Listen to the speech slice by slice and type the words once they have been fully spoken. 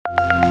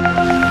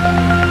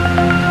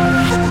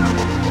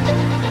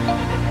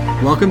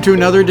Welcome to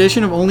another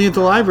edition of Only at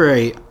the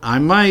Library.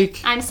 I'm Mike.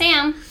 I'm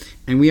Sam.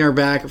 And we are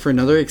back for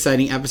another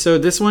exciting episode.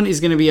 This one is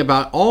going to be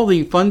about all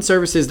the fun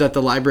services that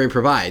the library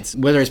provides,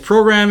 whether it's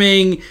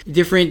programming,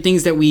 different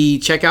things that we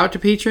check out to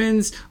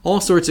patrons, all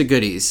sorts of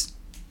goodies.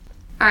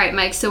 All right,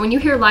 Mike. So when you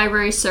hear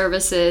library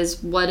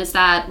services, what does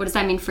that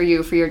mean for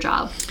you, for your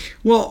job?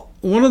 Well,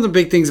 one of the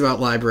big things about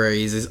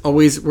libraries is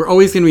we're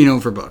always going to be known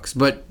for books,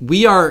 but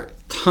we are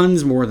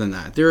tons more than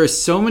that. There are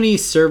so many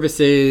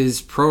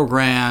services,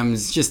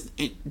 programs, just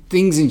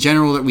things in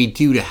general that we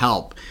do to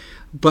help.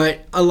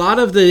 But a lot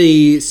of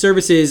the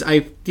services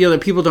I feel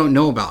that people don't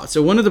know about.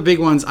 So one of the big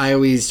ones I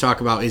always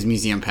talk about is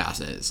museum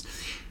passes.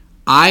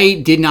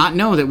 I did not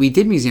know that we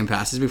did museum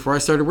passes before I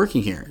started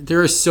working here.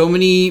 There are so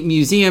many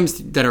museums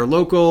that are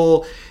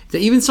local, that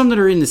even some that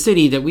are in the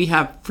city, that we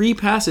have free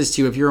passes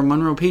to if you're a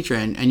Monroe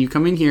patron and you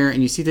come in here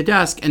and you see the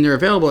desk and they're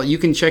available. You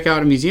can check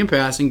out a museum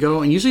pass and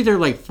go, and usually there are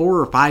like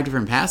 4 or 5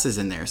 different passes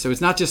in there. So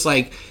it's not just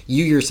like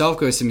you yourself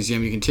go to the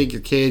museum. You can take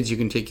your kids, you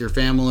can take your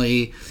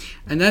family.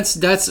 And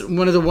that's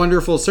one of the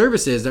wonderful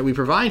services that we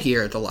provide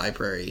here at the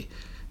library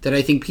that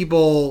I think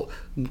people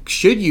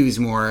should use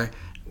more.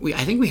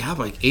 I think we have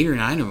like 8 or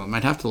 9 of them.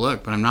 I'd have to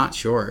look, but I'm not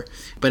sure.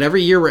 But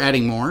every year we're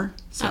adding more.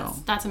 So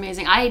that's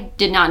amazing. I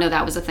did not know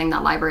that was a thing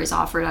that libraries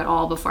offered at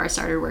all before I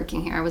started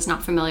working here. I was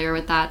not familiar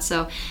with that,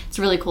 so it's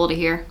really cool to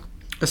hear.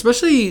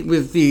 Especially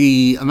with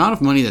the amount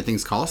of money that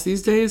things cost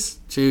these days,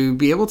 to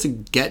be able to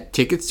get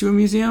tickets to a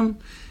museum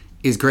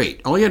is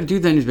great. All you have to do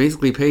then is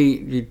basically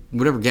pay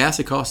whatever gas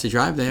it costs to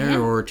drive there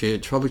or to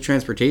public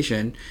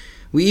transportation.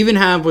 We even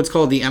have what's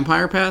called the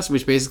Empire Pass,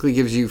 which basically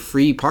gives you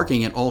free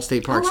parking at all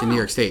state parks in New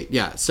York State.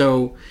 Yeah,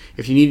 so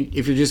if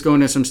you're just going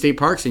to some state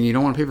parks and you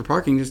don't want to pay for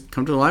parking, just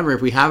come to the library.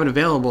 If we have it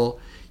available,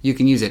 you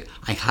can use it.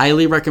 I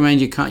highly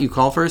recommend you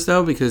call first,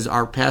 though, because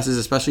our passes,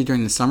 especially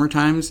during the summer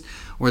times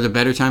or the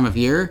better time of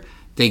year,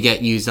 they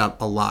get used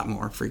up a lot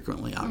more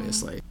frequently,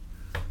 obviously.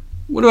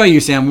 What about you,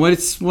 Sam?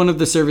 What's one of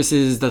the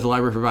services that the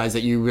library provides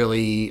that you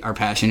really are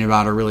passionate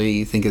about or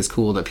really think is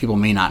cool that people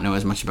may not know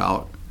as much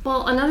about?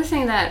 Well, another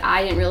thing that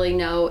I didn't really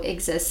know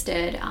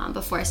existed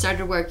before I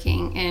started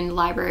working in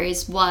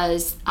libraries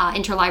was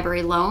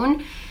interlibrary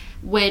loan,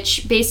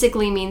 which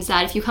basically means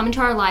that if you come into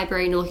our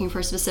library and you're looking for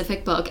a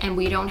specific book and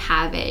we don't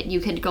have it,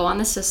 you could go on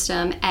the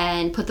system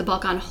and put the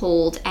book on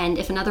hold, and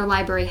if another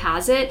library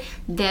has it,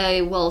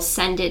 they will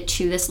send it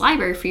to this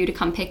library for you to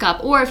come pick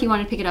up. Or if you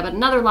want to pick it up at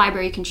another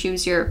library, you can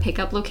choose your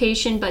pickup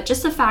location. But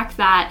just the fact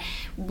that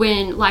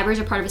when libraries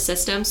are part of a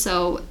system,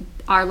 so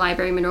our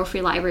library, Monroe Free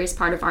Library, is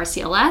part of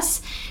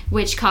RCLS,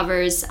 which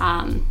covers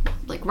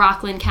like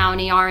Rockland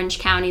County, Orange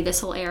County, this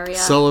whole area.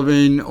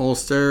 Sullivan,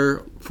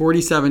 Ulster,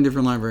 47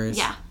 different libraries.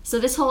 Yeah. So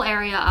this whole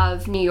area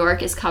of New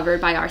York is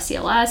covered by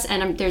RCLS,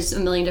 and there's a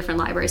million different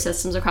library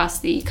systems across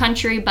the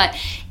country. But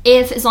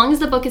as long as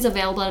the book is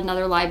available at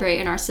another library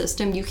in our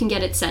system, you can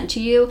get it sent to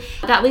you.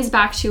 That leads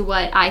back to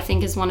what I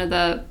think is one of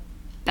the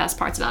best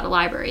parts about a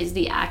library is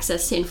the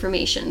access to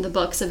information, the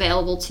books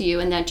available to you,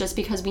 and that just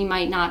because we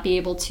might not be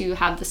able to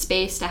have the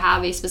space to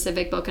have a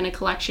specific book in a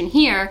collection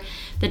here,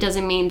 that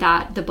doesn't mean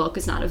that the book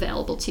is not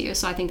available to you.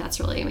 So I think that's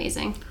really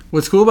amazing.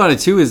 What's cool about it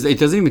too is it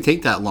doesn't even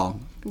take that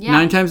long. Yeah.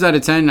 9 times out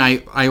of 10,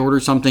 I order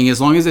something, as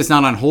long as it's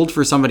not on hold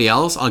for somebody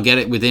else, I'll get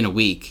it within a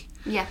week.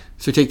 Yeah.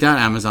 So take that,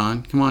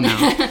 Amazon. Come on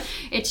now.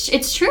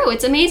 It's true.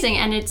 It's amazing,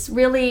 and it's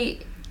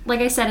really, like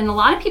I said, and a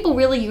lot of people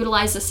really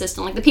utilize the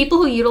system. Like the people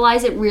who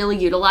utilize it really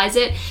utilize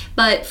it.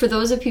 But for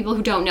those of people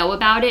who don't know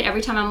about it,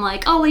 every time I'm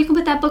like, oh, well, you can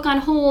put that book on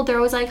hold, they're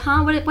always like,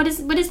 huh, what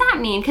does that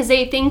mean? Because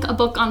they think a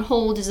book on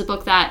hold is a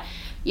book that,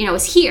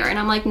 is here. And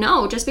I'm like,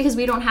 no, just because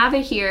we don't have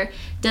it here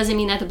doesn't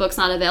mean that the book's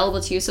not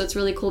available to you. So it's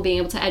really cool being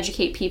able to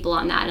educate people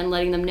on that and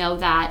letting them know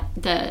that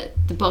the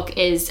book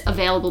is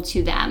available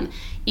to them,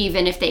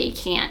 even if they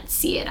can't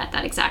see it at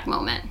that exact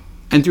moment.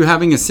 And through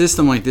having a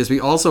system like this, we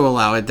also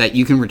allow it that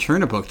you can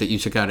return a book that you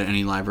took out at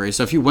any library.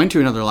 So if you went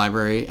to another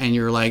library and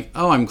you're like,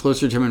 oh, I'm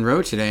closer to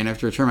Monroe today and I have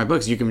to return my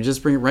books, you can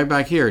just bring it right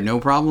back here, no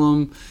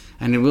problem,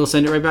 and then we'll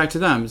send it right back to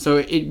them. So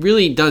it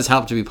really does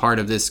help to be part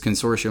of this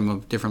consortium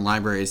of different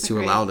libraries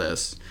to allow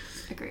this.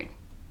 Agreed.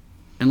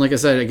 And like I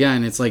said,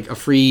 again, it's like a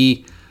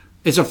free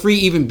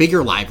even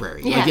bigger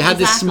library. Yeah, like you have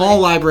this small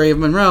library of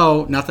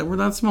Monroe, not that we're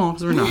that small,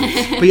 because we're not,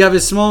 but you have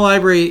this small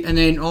library, and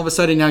then all of a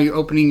sudden now you're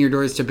opening your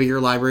doors to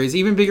bigger libraries,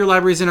 even bigger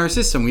libraries in our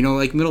system. We know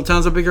like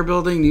Middletown's a bigger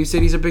building, New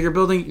City's a bigger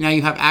building. Now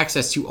you have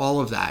access to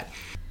all of that.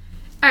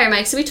 All right,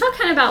 Mike, so we talked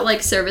kind of about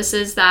like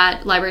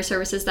library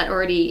services that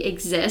already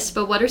exist,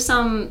 but what are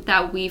some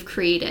that we've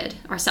created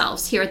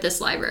ourselves here at this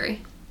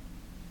library?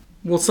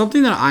 Well,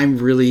 something that I'm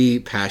really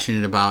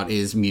passionate about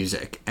is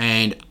music,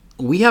 and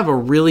we have a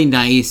really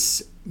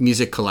nice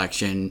music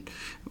collection.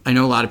 I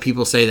know a lot of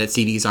people say that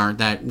CDs aren't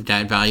that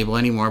valuable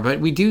anymore, but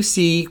we do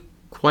see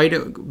quite a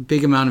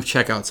big amount of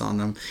checkouts on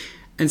them.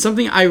 And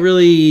something I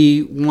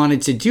really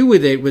wanted to do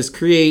with it was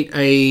create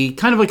a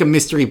kind of like a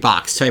mystery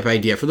box type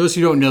idea. For those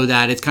who don't know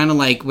that, it's kind of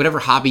like whatever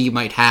hobby you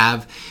might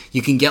have,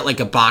 you can get like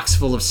a box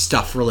full of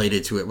stuff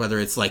related to it, whether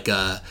it's like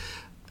a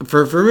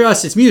For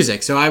us, it's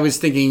music. So I was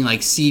thinking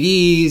like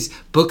CDs,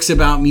 books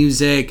about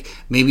music,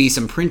 maybe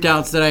some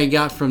printouts that I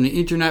got from the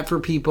internet for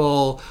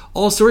people,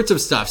 all sorts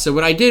of stuff. So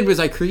what I did was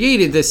I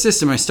created this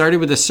system. I started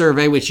with a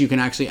survey, which you can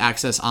actually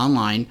access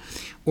online,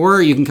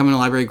 or you can come in the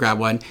library, grab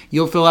one.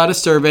 You'll fill out a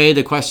survey.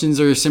 The questions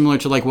are similar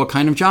to like, what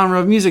kind of genre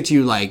of music do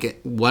you like?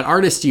 What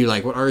artists do you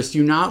like? What artists do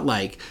you not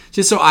like?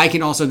 Just so I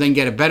can also then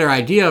get a better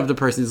idea of the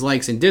person's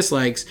likes and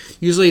dislikes.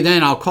 Usually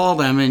then I'll call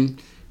them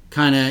and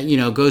kind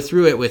of, go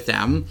through it with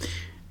them.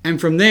 And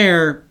from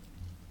there,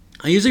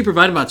 I usually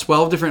provide about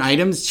 12 different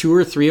items, 2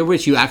 or 3 of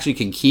which you actually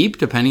can keep,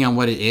 depending on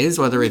what it is,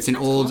 whether it's an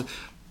old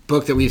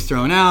book that we've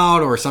thrown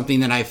out or something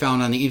that I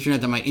found on the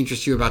internet that might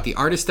interest you about the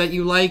artist that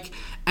you like.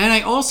 And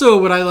I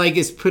also, what I like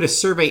is put a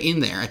survey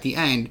in there at the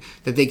end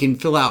that they can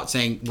fill out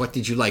saying, what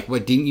did you like?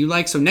 What didn't you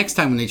like? So next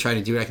time when they try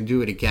to do it, I can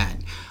do it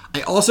again.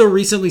 I also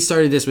recently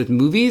started this with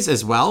movies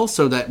as well,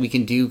 so that we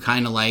can do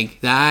kind of like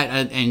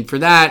that. And for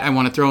that, I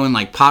want to throw in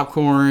like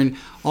popcorn,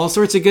 all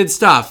sorts of good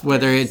stuff,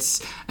 whether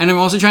it's, and I'm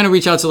also trying to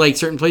reach out to like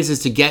certain places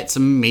to get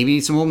maybe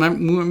some old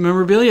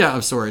memorabilia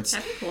of sorts.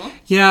 That'd be cool.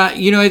 Yeah,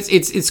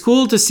 it's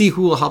cool to see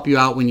who will help you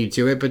out when you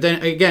do it. But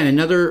then again,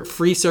 another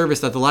free service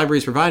that the library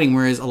is providing,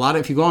 whereas a lot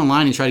of, if you go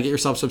online and try to get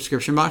yourself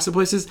subscription box of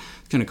places,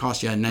 it's going to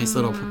cost you a nice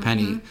little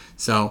penny.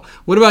 So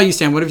what about you,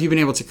 Stan? What have you been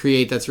able to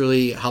create that's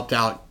really helped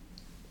out?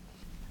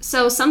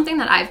 So something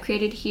that I've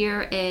created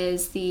here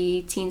is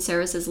the Teen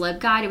Services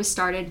LibGuide. It was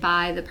started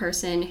by the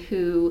person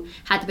who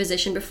had the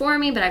position before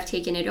me, but I've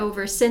taken it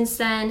over since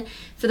then.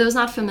 For those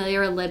not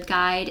familiar, a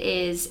LibGuide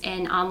is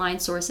an online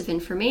source of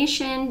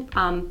information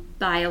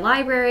by a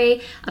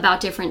library about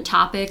different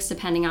topics,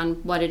 depending on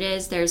what it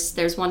is.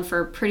 There's one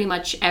for pretty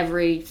much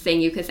everything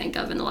you could think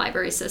of in the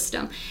library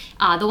system.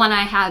 The one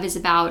I have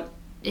is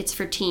it's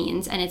for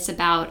teens, and it's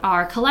about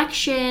our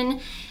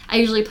collection. I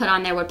usually put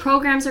on there what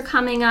programs are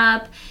coming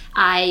up.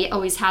 I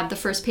always have, the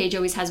first page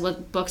always has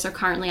what books are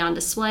currently on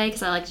display,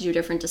 because I like to do a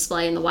different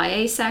display in the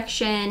YA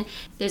section.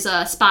 There's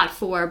a spot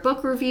for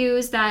book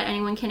reviews that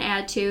anyone can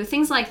add to,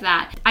 things like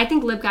that. I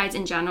think LibGuides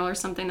in general are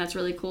something that's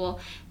really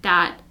cool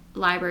that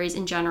libraries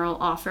in general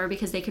offer,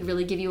 because they could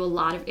really give you a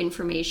lot of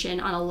information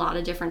on a lot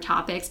of different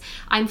topics.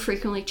 I'm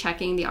frequently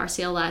checking the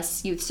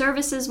RCLS Youth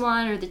Services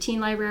one or the Teen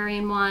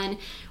Librarian one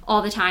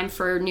all the time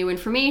for new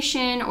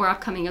information or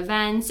upcoming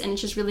events, and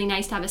it's just really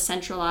nice to have a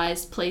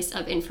centralized place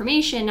of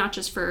information, not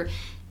just for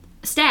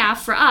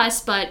staff, for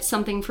us, but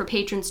something for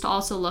patrons to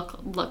also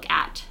look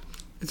at.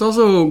 It's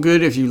also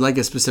good if you like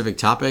a specific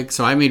topic.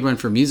 So I made one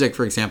for music,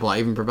 for example. I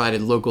even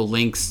provided local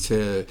links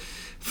to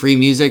free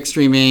music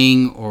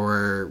streaming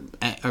or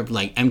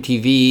like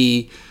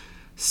MTV,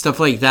 stuff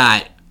like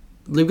that.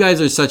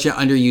 LibGuides are such an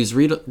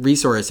underused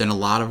resource in a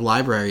lot of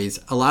libraries.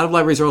 A lot of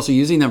libraries are also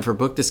using them for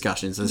book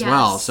discussions as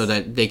well, so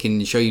that they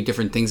can show you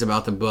different things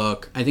about the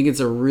book. I think it's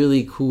a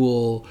really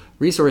cool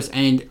resource,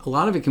 and a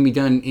lot of it can be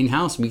done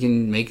in-house. We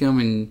can make them,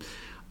 and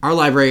our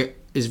library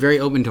is very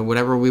open to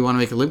whatever we want to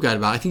make a LibGuide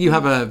about. I think you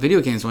have a video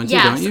games one too,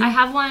 don't you? Yes, I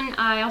have one.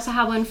 I also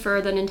have one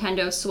for the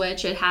Nintendo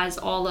Switch. It has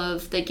all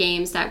of the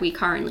games that we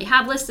currently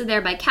have listed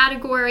there by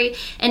category,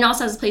 and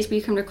also has a place where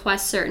you can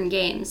request certain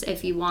games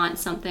if you want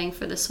something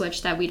for the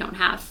Switch that we don't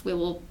have. We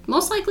will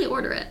most likely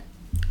order it.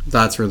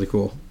 That's really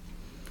cool.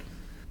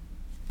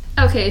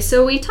 Okay,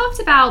 so we talked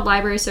about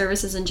library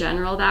services in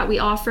general that we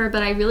offer,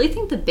 but I really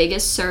think the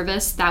biggest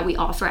service that we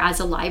offer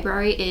as a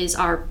library is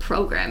our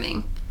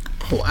programming.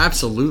 Oh,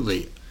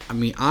 absolutely. I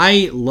mean,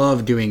 I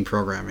love doing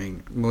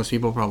programming. Most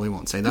people probably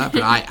won't say that,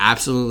 but I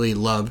absolutely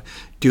love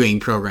doing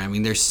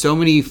programming. There's so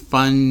many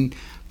fun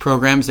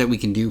programs that we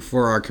can do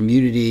for our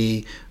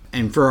community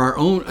and for our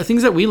own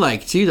things that we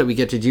like too, that we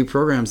get to do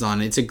programs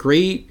on. It's a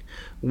great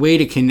way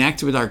to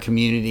connect with our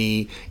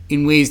community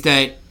in ways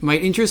that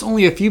might interest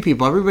only a few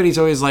people. Everybody's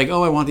always like,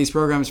 oh, I want these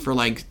programs for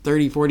like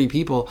 30, 40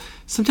 people.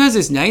 Sometimes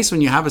it's nice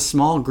when you have a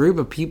small group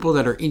of people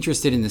that are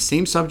interested in the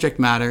same subject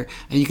matter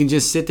and you can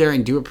just sit there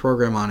and do a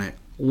program on it.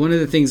 One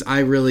of the things I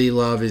really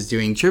love is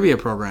doing trivia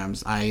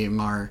programs. I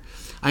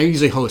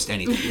usually host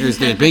anything. There's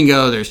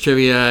bingo, there's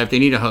trivia. If they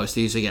need a host,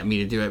 they usually get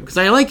me to do it because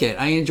I like it.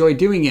 I enjoy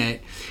doing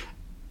it.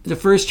 The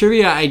first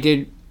trivia I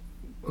did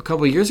a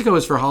couple of years ago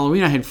was for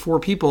Halloween. I had 4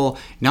 people.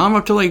 Now I'm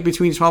up to like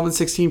between 12 and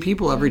 16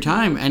 people every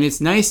time. And it's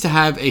nice to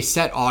have a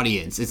set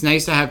audience. It's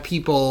nice to have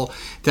people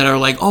that are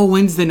like, oh,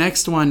 when's the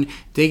next one?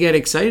 They get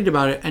excited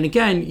about it. And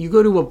again, you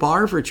go to a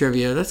bar for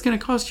trivia, that's going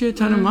to cost you a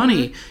ton of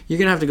money. You're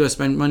going to have to go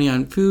spend money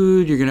on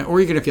food. Or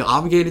you're going to feel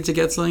obligated to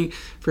get something.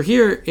 For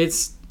here,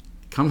 it's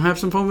come have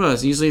some fun with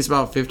us. Usually it's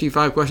about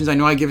 55 questions. I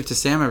know I give it to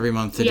Sam every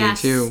month to do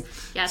too.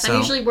 Yes, so. I'm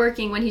usually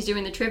working when he's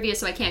doing the trivia,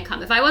 so I can't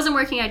come. If I wasn't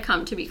working, I'd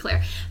come, to be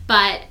clear.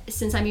 But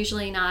since I'm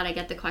usually not, I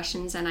get the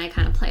questions and I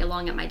kind of play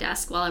along at my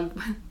desk while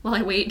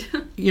I wait.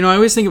 You know, I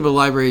always think of a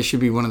library should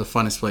be one of the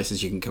funnest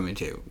places you can come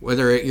into,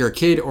 whether you're a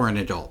kid or an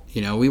adult.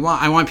 You know,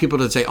 I want people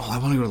to say, oh, I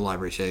want to go to the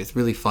library today. It's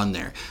really fun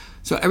there.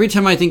 So every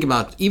time I think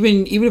about,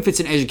 even if it's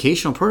an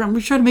educational program,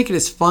 we try to make it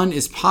as fun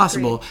as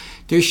possible. Great.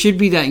 There should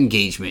be that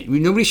engagement. I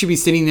mean, nobody should be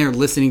sitting there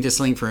listening to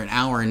something for an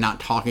hour and not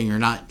talking or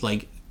not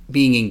like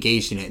being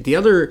engaged in it. The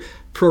other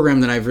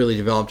program that I've really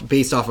developed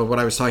based off of what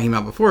I was talking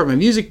about before at my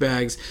music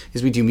bags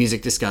is we do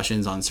music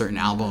discussions on certain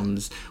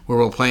albums where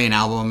we'll play an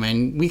album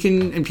and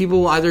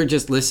people will either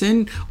just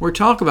listen or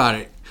talk about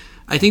it.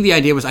 I think the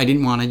idea was I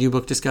didn't want to do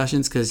book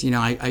discussions because,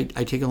 I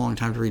take a long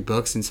time to read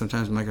books and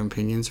sometimes my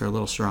opinions are a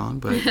little strong.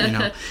 But,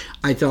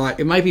 I thought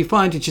it might be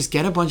fun to just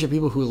get a bunch of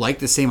people who like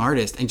the same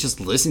artist and just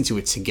listen to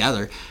it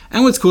together.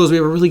 And what's cool is we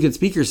have a really good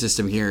speaker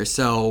system here,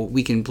 so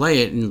we can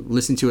play it and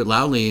listen to it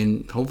loudly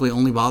and hopefully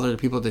only bother the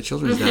people at the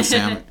Children's Desk.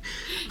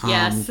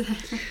 Yes.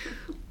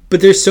 But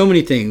there's so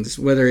many things,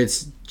 whether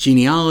it's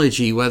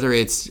genealogy, whether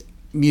it's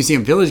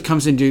Museum Village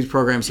comes and do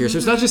programs here. So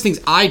it's not just things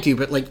I do,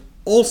 but like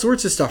all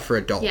sorts of stuff for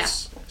adults. Yeah.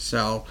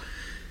 So,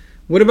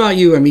 what about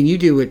you? I mean, you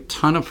do a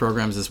ton of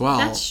programs as well.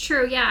 That's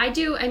true. Yeah, I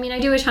do. I mean, I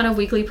do a ton of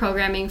weekly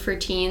programming for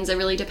teens. It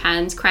really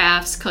depends.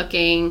 Crafts,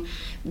 cooking,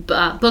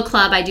 book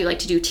club. I do like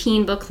to do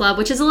teen book club,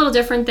 which is a little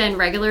different than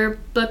regular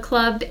book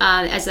club,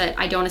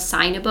 I don't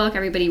assign a book.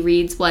 Everybody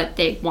reads what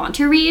they want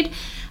to read.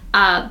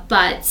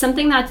 But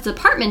something that the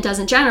department does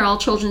in general,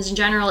 children's in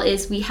general,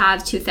 is we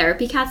have 2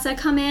 therapy cats that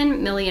come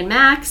in, Millie and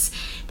Max.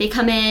 They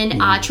come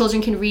in,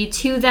 children can read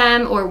to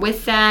them or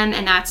with them,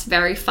 and that's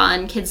very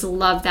fun. Kids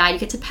love that. You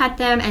get to pet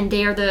them, and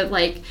they are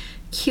the,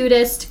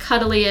 cutest,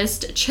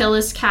 cuddliest,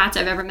 chillest cats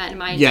I've ever met in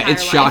my entire life. Yeah,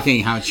 it's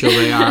shocking how chill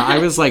they are. I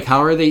was like,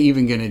 how are they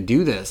even going to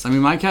do this? I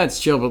mean, my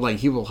cat's chill, but,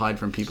 he will hide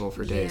from people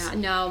for days. Yeah,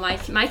 no, my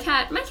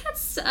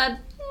cat's,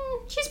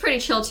 she's pretty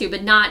chill, too,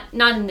 but not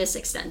in this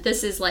extent.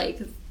 This is,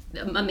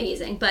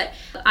 amazing. But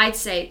I'd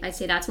say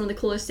that's one of the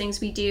coolest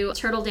things we do.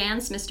 Turtle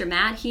Dance, Mr.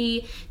 Matt,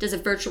 he does a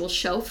virtual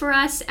show for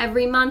us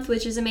every month,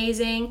 which is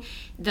amazing.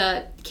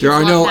 The kids there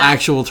are no that.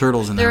 Actual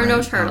turtles in there. There are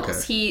no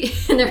turtles. Okay.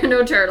 There are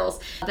no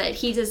turtles. But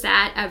he does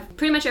that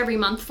pretty much every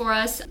month for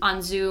us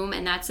on Zoom,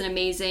 and that's an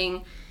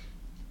amazing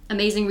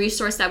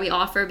resource that we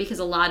offer because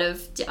a lot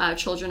of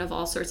children of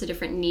all sorts of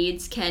different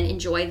needs can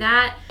enjoy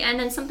that. And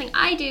then something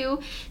I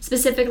do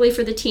specifically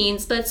for the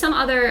teens, but some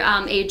other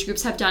age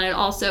groups have done it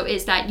also,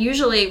 is that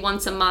usually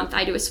once a month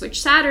I do a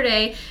Switch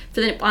Saturday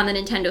on the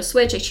Nintendo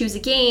Switch. I choose a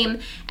game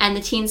and the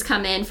teens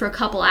come in for a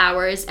couple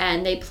hours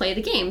and they play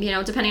the game.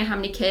 Depending on how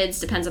many kids,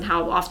 depends on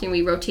how often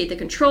we rotate the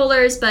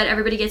controllers, but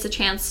everybody gets a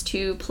chance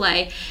to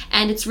play.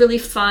 And it's really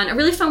fun, a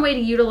really fun way to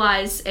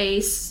utilize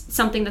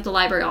something that the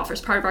library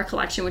offers, part of our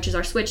collection, which is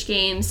our Switch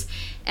games,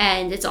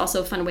 and it's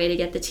also a fun way to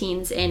get the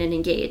teens in and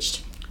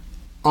engaged.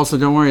 Also,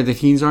 don't worry, the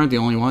teens aren't the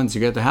only ones who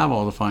get to have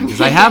all the fun,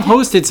 because I have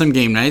hosted some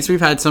game nights.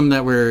 We've had some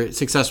that were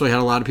successfully had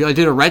a lot of people. I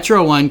did a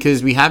retro one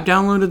because we have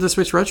downloaded the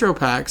Switch Retro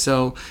Pack,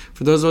 so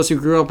for those of us who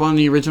grew up on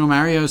the original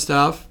Mario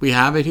stuff, we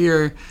have it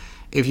here.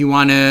 If you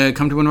want to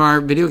come to one of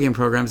our video game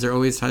programs, there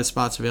always has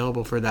spots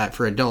available for that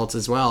for adults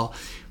as well.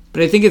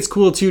 But I think it's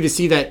cool, too, to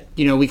see that,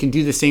 we can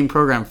do the same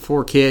program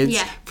for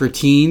kids, for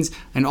teens,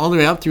 and all the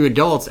way up through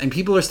adults, and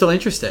people are still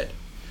interested.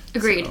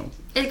 Agreed.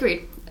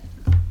 Agreed.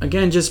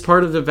 Again, just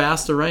part of the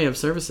vast array of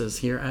services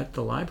here at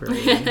the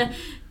library.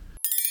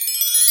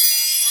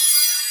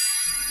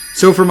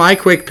 So for my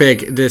quick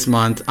pick this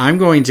month, I'm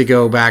going to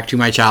go back to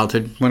my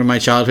childhood, one of my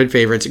childhood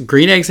favorites,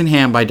 Green Eggs and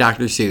Ham by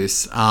Dr.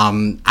 Seuss.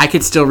 I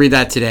could still read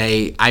that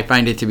today. I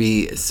find it to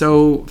be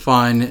so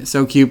fun,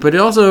 so cute, but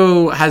it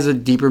also has a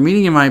deeper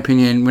meaning in my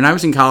opinion. When I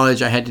was in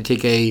college, I had to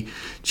take a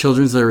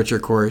children's literature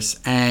course,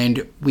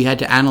 and we had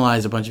to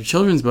analyze a bunch of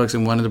children's books,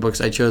 and one of the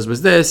books I chose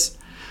was this,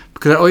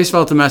 because I always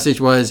felt the message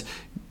was,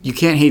 you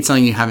can't hate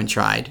something you haven't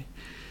tried.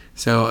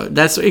 So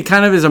it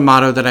kind of is a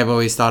motto that I've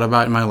always thought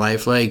about in my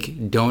life.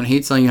 Don't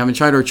hate something you haven't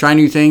tried, or try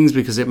new things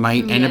because it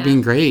might end up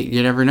being great.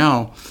 You never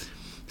know.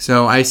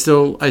 So I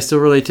still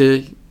relate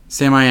to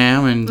Sam I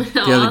Am and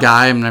the other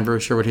guy. I'm never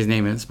sure what his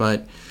name is,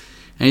 but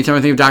anytime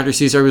I think of Dr.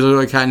 Seuss, I always look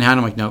like Cat in Hat.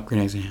 I'm like, nope,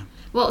 Green Eggs and Ham.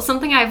 Well,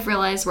 something I've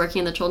realized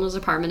working in the children's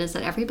department is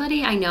that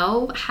everybody I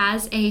know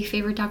has a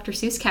favorite Dr.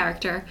 Seuss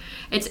character.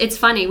 It's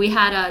funny. We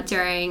had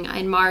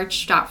in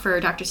March for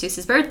Dr.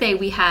 Seuss's birthday,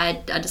 we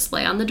had a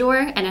display on the door,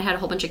 and it had a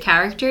whole bunch of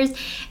characters,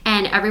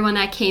 and everyone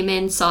that came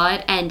in saw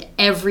it, and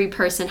every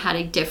person had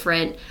a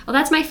different. Oh,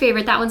 that's my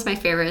favorite. That one's my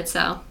favorite.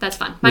 So that's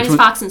fun. Mine is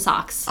Fox and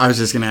Socks. I was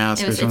just gonna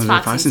ask. Which one's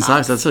Fox and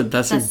Socks?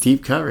 That's a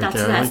deep cut right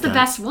there. That's the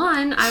best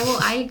one.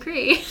 I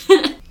agree.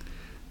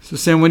 So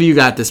Sam, what do you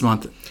got this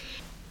month?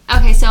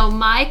 Okay, so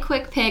my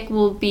quick pick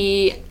will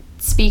be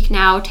Speak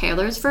Now,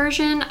 Taylor's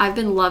version. I've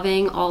been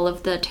loving all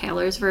of the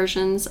Taylor's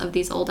versions of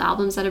these old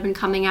albums that have been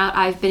coming out.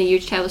 I've been a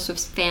huge Taylor Swift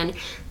fan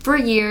for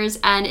years,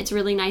 and it's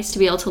really nice to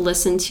be able to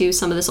listen to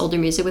some of this older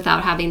music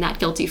without having that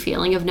guilty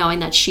feeling of knowing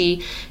that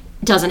she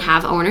doesn't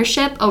have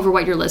ownership over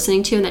what you're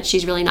listening to and that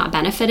she's really not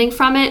benefiting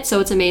from it. So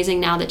it's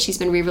amazing now that she's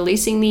been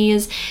re-releasing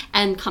these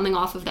and coming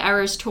off of the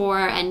Eras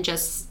tour, and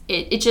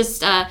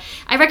I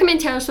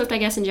recommend Taylor Swift, I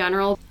guess, in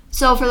general.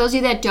 So for those of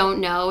you that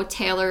don't know,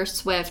 Taylor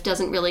Swift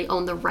doesn't really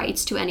own the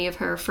rights to any of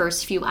her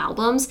first few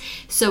albums.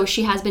 So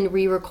she has been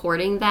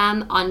re-recording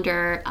them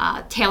under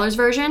Taylor's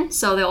version.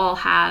 So they'll all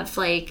have,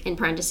 in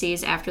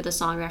parentheses, after the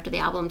song or after the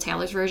album,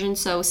 Taylor's version.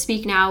 So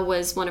Speak Now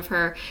was one of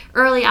her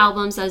early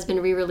albums that has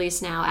been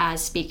re-released now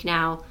as Speak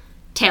Now,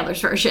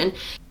 Taylor's version.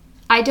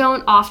 I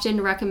don't often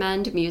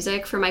recommend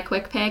music for my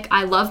quick pick.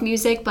 I love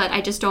music, but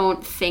I just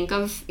don't think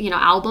of,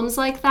 albums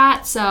like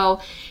that. So,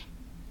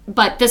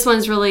 but this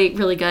one's really,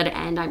 really good,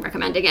 and I'm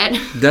recommending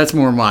it. That's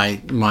more my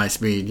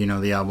speed,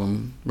 the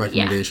album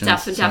recommendations.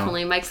 Yeah,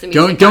 definitely. Mike's the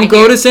music Don't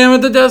go to Sam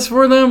at the desk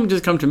for them.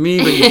 Just come to me,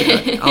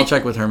 but I'll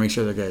check with her, make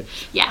sure they're good.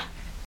 Yeah.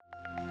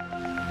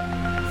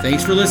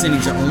 Thanks for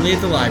listening to Only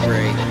at the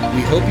Library.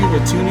 We hope you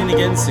will tune in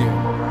again soon.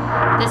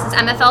 This is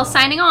MFL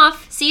signing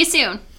off. See you soon.